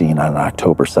last seen on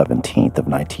October 17th of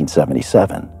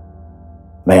 1977.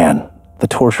 Man, the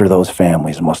torture those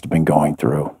families must have been going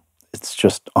through. It's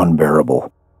just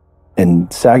unbearable. In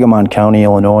Sangamon County,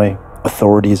 Illinois,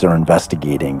 authorities are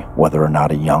investigating whether or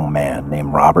not a young man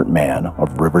named Robert Mann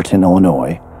of Riverton,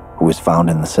 Illinois, who was found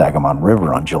in the Sangamon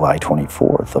River on July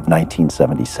 24th of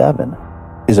 1977,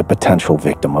 is a potential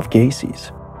victim of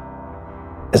Gacy's,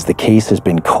 as the case has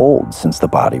been cold since the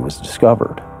body was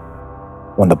discovered.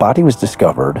 When the body was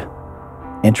discovered,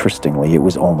 interestingly, it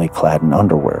was only clad in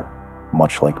underwear,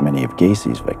 much like many of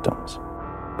Gacy's victims.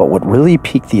 But what really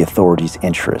piqued the authorities'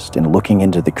 interest in looking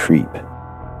into the creep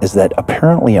is that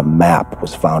apparently a map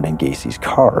was found in Gacy's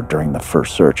car during the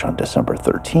first search on December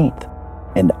 13th,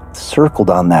 and circled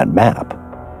on that map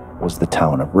was the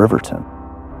town of Riverton.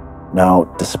 Now,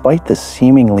 despite this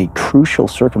seemingly crucial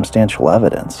circumstantial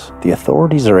evidence, the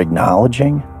authorities are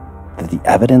acknowledging that the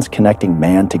evidence connecting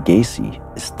Mann to Gacy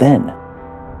is thin.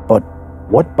 But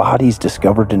what bodies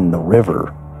discovered in the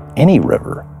river, any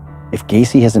river, if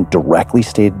Gacy hasn't directly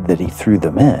stated that he threw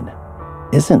them in,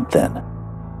 isn't thin?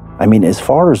 I mean, as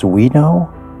far as we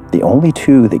know, the only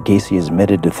 2 that Gacy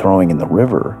admitted to throwing in the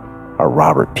river are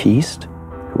Robert Peast,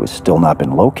 who has still not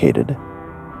been located,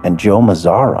 and Joe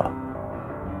Mazzara.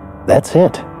 That's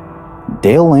it.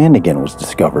 Dale Landigan was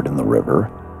discovered in the river.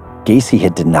 Gacy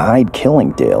had denied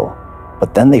killing Dale,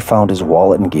 but then they found his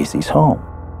wallet in Gacy's home.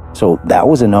 So that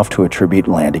was enough to attribute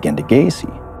Landigan to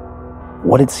Gacy.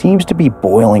 What it seems to be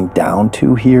boiling down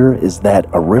to here is that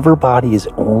a river body is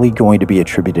only going to be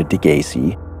attributed to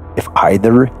Gacy if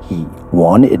either he,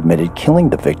 1, admitted killing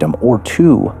the victim, or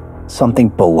 2, something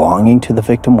belonging to the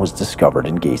victim was discovered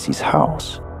in Gacy's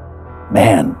house.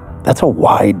 Man, that's a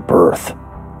wide berth.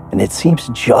 And it seems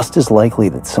just as likely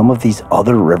that some of these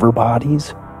other river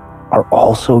bodies are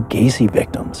also Gacy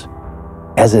victims,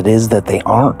 as it is that they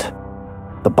aren't.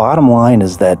 The bottom line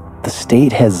is that the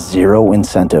state has zero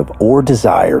incentive or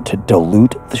desire to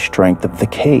dilute the strength of the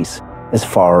case as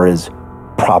far as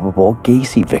probable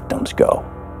Gacy victims go.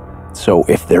 So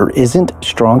if there isn't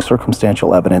strong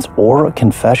circumstantial evidence or a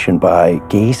confession by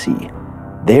Gacy,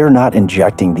 they are not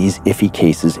injecting these iffy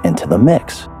cases into the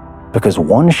mix. Because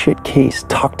one shit case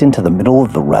tucked into the middle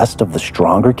of the rest of the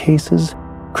stronger cases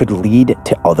could lead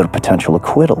to other potential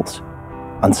acquittals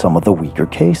on some of the weaker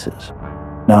cases.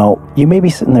 Now, you may be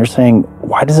sitting there saying,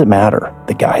 why does it matter?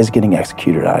 The guy is getting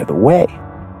executed out of the way.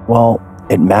 Well,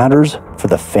 it matters for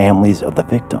the families of the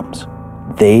victims.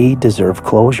 They deserve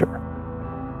closure.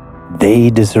 They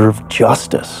deserve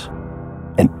justice.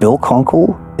 And Bill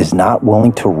Kunkel is not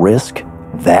willing to risk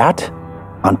that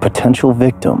on potential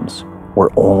victims where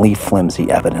only flimsy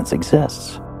evidence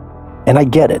exists. And I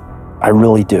get it, I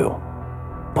really do.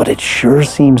 But it sure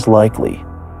seems likely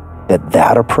that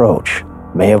that approach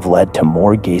may have led to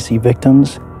more Gacy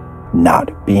victims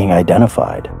not being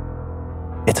identified.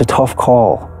 It's a tough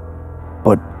call,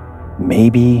 but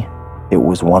maybe it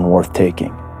was one worth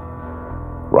taking.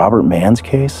 Robert Mann's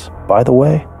case, by the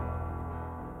way,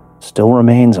 still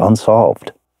remains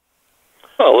unsolved.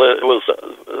 Well, it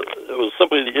was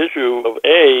simply the issue of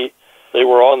A, they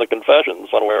were on the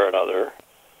confessions one way or another.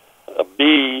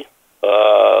 B,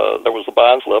 there was the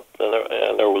bond slip,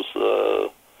 and there was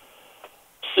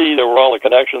C, there were all the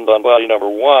connections on body number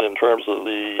 1 in terms of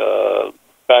the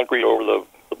concrete over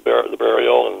the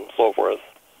burial and so forth.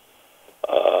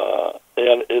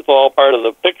 And it's all part of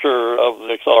the picture of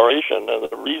the acceleration and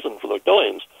the reason for the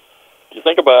killings. If you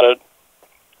think about it,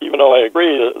 even though I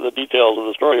agree that the details of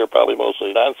the story are probably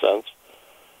mostly nonsense,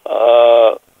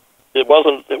 it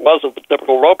wasn't the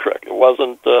typical rope trick. It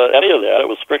wasn't any of that. It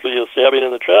was strictly a stabbing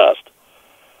in the chest.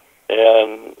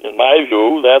 And in my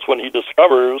view, that's when he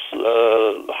discovers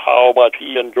how much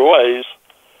he enjoys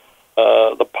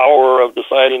the power of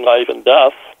deciding life and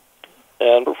death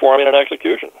and performing an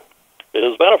execution to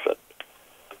his benefit.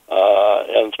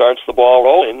 And starts the ball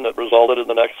rolling that resulted in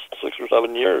the next 6 or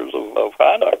 7 years of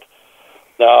conduct.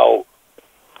 Now,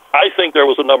 I think there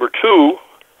was a number 2.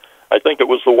 I think it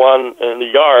was the one in the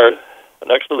yard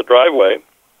next to the driveway.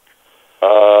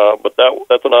 But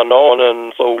that's an unknown,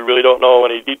 and so we really don't know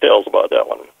any details about that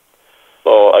one.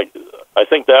 So I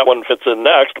think that one fits in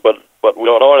next, but we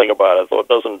don't know anything about it, so it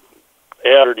doesn't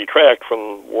add or detract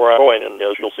from where I'm going, and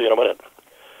as you'll see in a minute.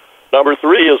 Number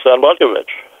 3 is San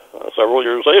Butkovich, several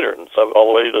years later, all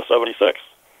the way to 76.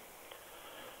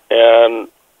 And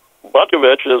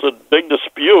Butkovich is a big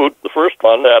dispute, the first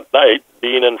one that night,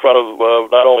 being in front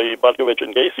of not only Butkovich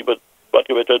and Gacy, but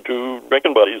Butkovich had 2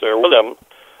 drinking buddies there with him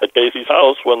at Gacy's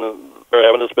house when they're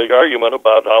having this big argument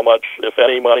about how much, if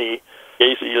any, money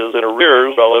Gacy is in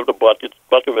arrears relative to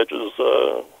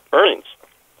Butkovich's earnings.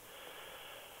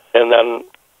 And then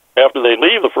after they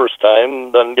leave the first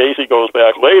time, then Gacy goes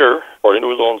back later, according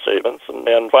to his own statements,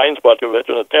 and finds Butkovich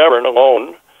in a tavern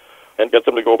alone and gets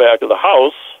him to go back to the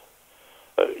house,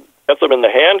 gets him in the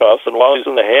handcuffs, and while he's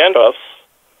in the handcuffs,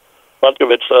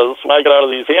 Butkovich says, "When I get out of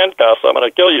these handcuffs, I'm going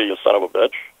to kill you, you son of a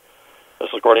bitch." This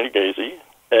is according to Gacy.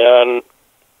 And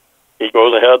he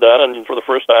goes ahead then, and for the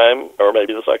first time, or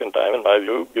maybe the second time, in my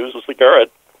view, uses the carrot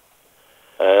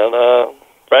and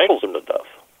strangles him to death.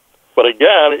 But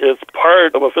again, it's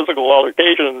part of a physical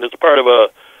altercation. It's part of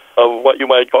what you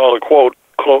might call a quote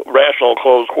rational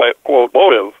close quote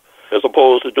motive, as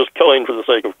opposed to just killing for the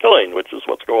sake of killing, which is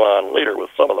what's going on later with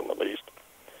some of them at least,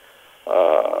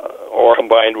 or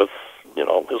combined with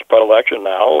his predilection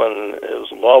now and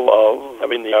his love of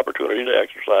having the opportunity to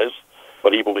exercise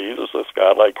what he believes is this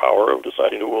godlike power of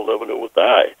deciding who will live and who will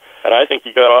die. And I think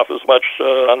he got off as much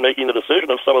on making the decision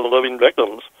of some of the living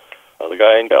victims, the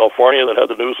guy in California that had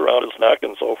the noose around his neck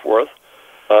and so forth,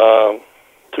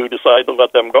 to decide to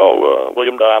let them go,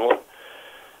 William Donnelly,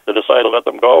 to decide to let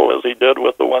them go, as he did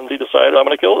with the ones he decided, I'm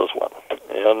going to kill this one.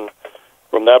 And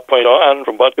from that point on,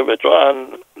 from Butkovich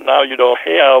on, now you don't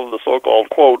have the so-called,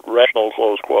 quote, rational,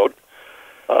 close quote,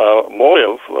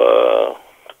 motive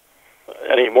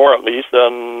anymore, at least.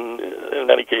 And in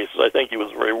many cases, I think he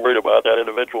was very worried about that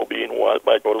individual being what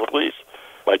might go to the police,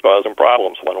 might cause him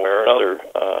problems one way or another,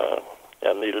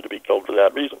 and needed to be killed for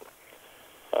that reason.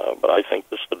 But I think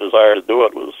the desire to do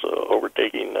it was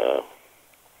overtaking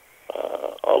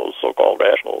all those so-called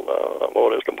rational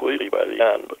motives completely by the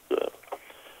end.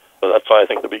 But that's how I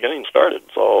think the beginning started.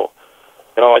 So,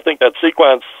 I think that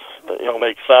sequence,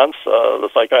 makes sense. The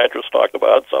psychiatrists talked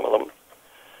about some of them.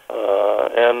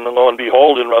 And lo and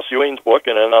behold, in Russ Ewing's book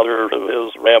and in other of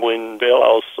his rambling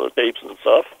jailhouse tapes and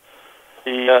stuff,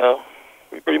 he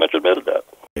pretty much admitted that.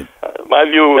 My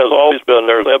view has always been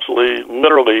there's absolutely,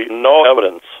 literally no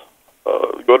evidence,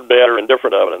 good, bad, or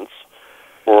indifferent evidence,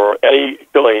 for any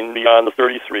killing beyond the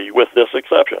 33, with this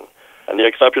exception. And the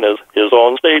exception is his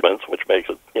own statements, which makes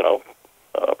it,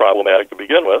 problematic to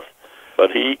begin with.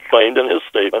 But he claimed in his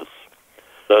statements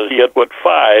that he had put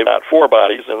 5, not 4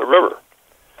 bodies in the river.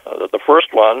 That the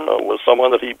first one was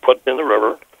someone that he put in the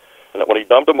river, and that when he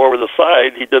dumped him over the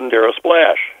side, he didn't hear a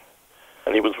splash.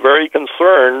 And he was very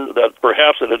concerned that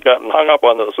perhaps it had gotten hung up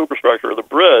on the superstructure of the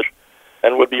bridge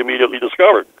and would be immediately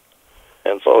discovered.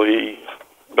 And so he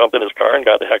jumped in his car and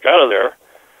got the heck out of there.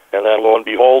 And then, lo and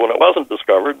behold, when it wasn't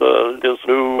discovered, his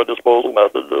new disposal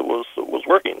method was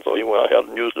working. So he went ahead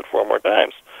and used it 4 more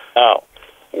times. Now,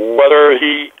 whether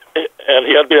he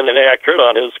had been inaccurate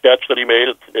on his sketch that he made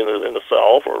in the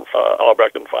cell for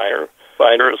Albrecht and Feiner,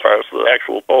 as far as the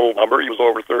actual total number, he was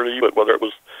over 30, but whether it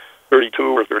was 32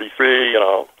 or 33,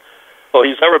 So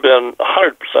he's never been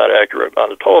 100% accurate on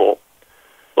the total.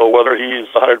 So whether he's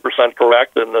 100%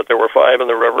 correct in that there were 5 in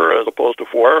the river as opposed to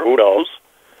 4, who knows?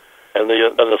 And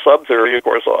the sub-theory, of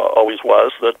course, always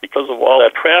was that because of all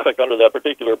that traffic under that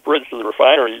particular bridge to the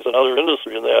refineries and other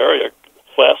industry in that area,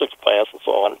 plastics plants and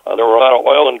so on, there were a lot of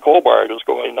oil and coal barges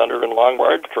going under in long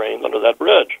barge trains under that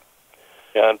bridge.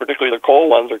 And particularly the coal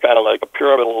ones are kind of like a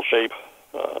pyramidal shape,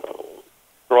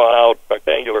 drawn out,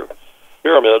 rectangular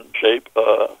pyramid shape.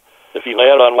 If he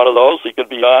landed on one of those, he could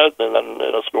be on it, and then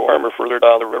in a storm or further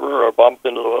down the river or bumped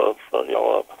into a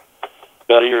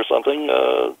eddy or something,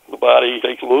 the body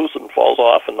takes loose and falls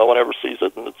off, and no one ever sees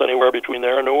it, and it's anywhere between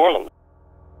there and New Orleans.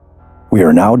 We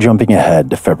are now jumping ahead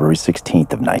to February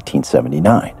 16th of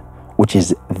 1979, which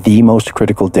is the most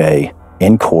critical day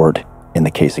in court in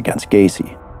the case against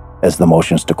Gacy, as the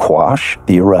motions to quash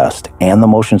the arrest and the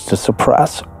motions to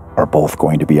suppress are both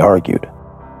going to be argued.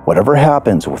 Whatever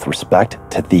happens with respect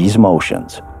to these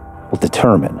motions will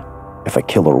determine if a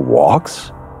killer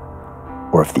walks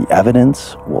or if the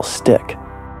evidence will stick.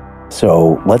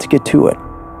 So let's get to it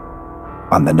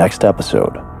on the next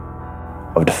episode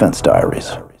of Defense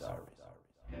Diaries.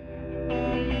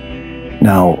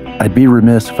 Now, I'd be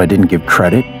remiss if I didn't give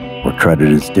credit where credit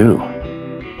is due.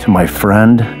 To my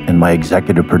friend and my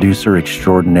executive producer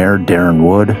extraordinaire, Darren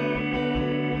Wood.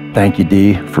 Thank you,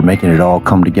 D, for making it all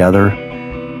come together.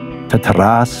 To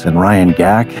Taras and Ryan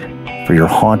Gack for your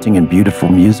haunting and beautiful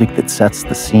music that sets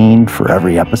the scene for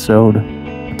every episode.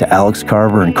 To Alex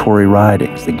Carver and Corey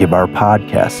Ridings that give our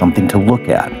podcast something to look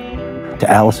at. To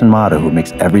Allison Mata, who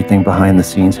makes everything behind the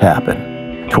scenes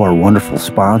happen. To our wonderful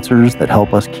sponsors that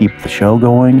help us keep the show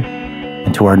going.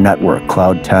 And to our network,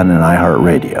 Cloud 10 and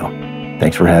iHeartRadio.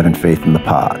 Thanks for having faith in the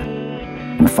pod.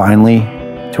 And finally,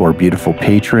 to our beautiful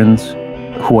patrons,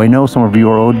 who I know some of you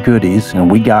are owed goodies,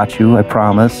 and we got you, I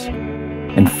promise.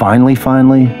 And finally,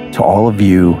 to all of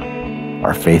you,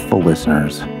 our faithful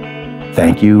listeners,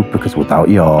 thank you, because without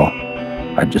y'all,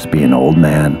 I'd just be an old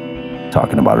man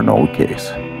talking about an old case.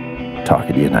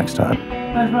 Talking to you next time.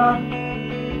 Thanks,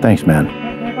 Rob. Thanks, man.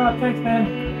 Hey, Rob, thanks,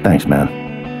 man. Thanks,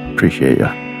 man. Appreciate you.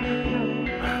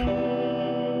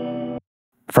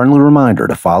 Friendly reminder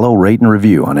to follow, rate, and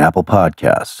review on Apple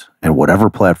Podcasts and whatever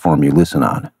platform you listen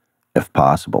on, if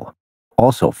possible.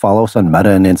 Also, follow us on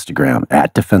Meta and Instagram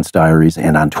at Defense Diaries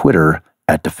and on Twitter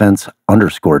at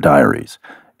Defense_Diaries,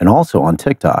 and also on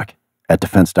TikTok at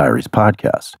Defense Diaries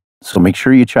Podcast. So make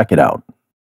sure you check it out.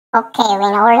 Okay, we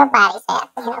know where the body's at.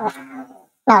 We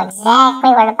know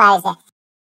exactly where the body's at.